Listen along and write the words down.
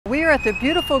here at the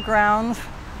beautiful grounds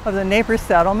of the Naper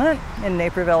settlement in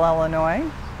Naperville, Illinois.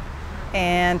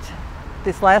 And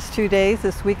these last 2 days,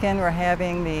 this weekend, we're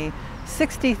having the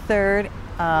 63rd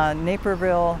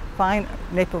Naperville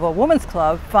Women's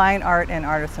Club Fine Art and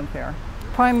Artisan Fair.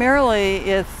 Primarily,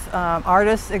 it's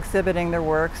artists exhibiting their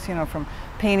works, you know, from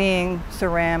painting,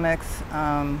 ceramics,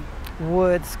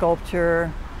 wood, sculpture,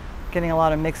 getting a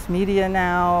lot of mixed media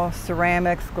now,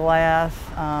 ceramics, glass.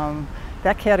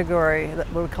 That category,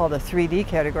 what we call the 3D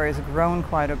category, has grown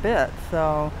quite a bit.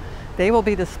 So they will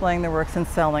be displaying their works and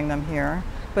selling them here.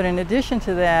 But in addition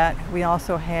to that, we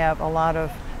also have a lot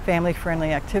of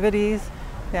family-friendly activities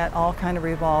that all kind of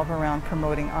revolve around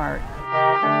promoting art.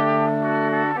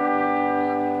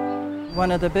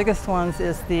 One of the biggest ones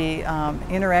is the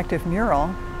interactive mural,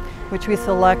 which we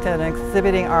select an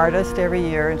exhibiting artist every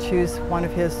year and choose one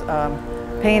of his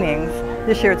paintings.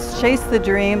 This year it's Chase the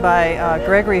Dream by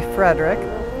Gregory Frederick.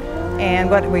 And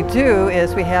what we do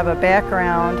is we have a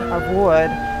background of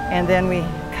wood, and then we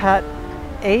cut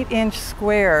 8-inch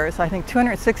squares, I think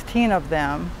 216 of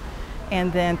them,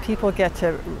 and then people get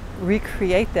to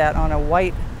recreate that on a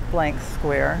white blank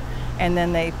square, and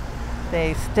then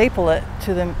they staple it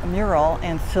to the mural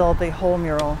until the whole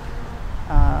mural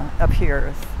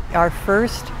appears. Our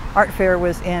first art fair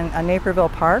was in a Naperville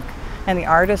park, and the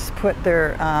artists put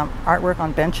their artwork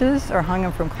on benches or hung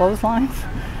them from clotheslines.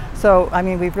 So, I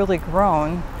mean, we've really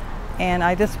grown, and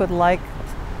I just would like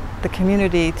the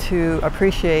community to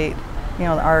appreciate, you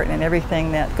know, the art and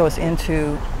everything that goes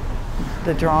into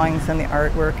the drawings and the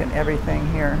artwork and everything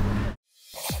here.